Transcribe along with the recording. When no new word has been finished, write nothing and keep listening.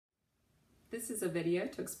This is a video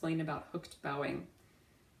to explain about hooked bowing.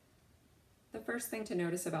 The first thing to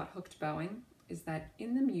notice about hooked bowing is that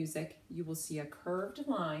in the music you will see a curved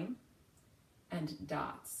line and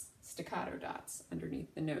dots, staccato dots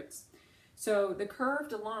underneath the notes. So the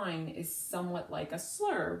curved line is somewhat like a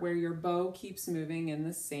slur where your bow keeps moving in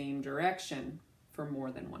the same direction for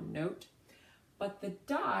more than one note. But the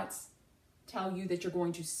dots tell you that you're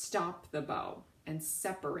going to stop the bow and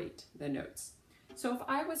separate the notes. So if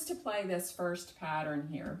I was to play this first pattern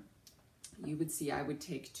here, you would see I would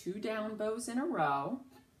take 2 down bows in a row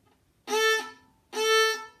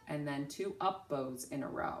and then 2 up bows in a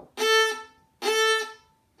row.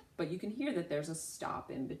 But you can hear that there's a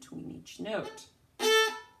stop in between each note,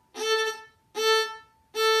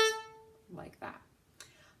 like that.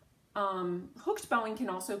 Hooked bowing can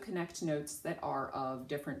also connect notes that are of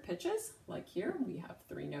different pitches, like here we have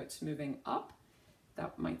 3 notes moving up.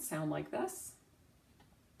 That might sound like this.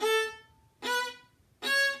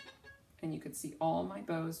 And you could see all my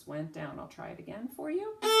bows went down. I'll try it again for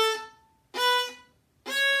you.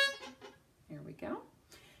 Here we go.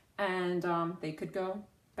 And they could go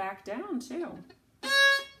back down too.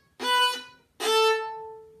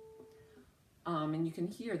 And you can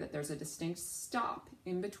hear that there's a distinct stop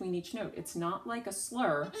in between each note. It's not like a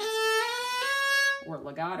slur or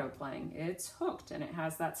legato playing. It's hooked and it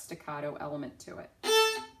has that staccato element to it.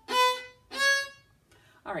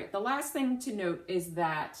 All right, the last thing to note is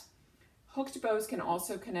that hooked bows can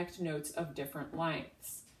also connect notes of different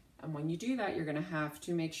lengths. And when you do that, you're going to have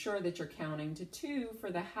to make sure that you're counting to 2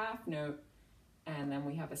 for the half note, and then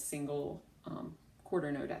we have a single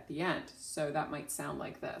quarter note at the end. So that might sound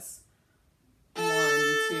like this. 1,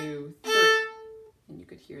 2, 3. And you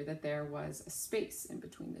could hear that there was a space in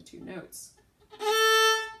between the 2 notes.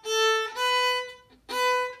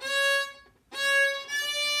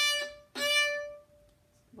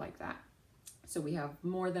 Like that. So we have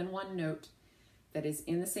more than one note that is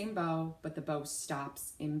in the same bow, but the bow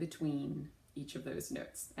stops in between each of those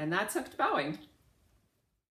notes. And that's hooked bowing.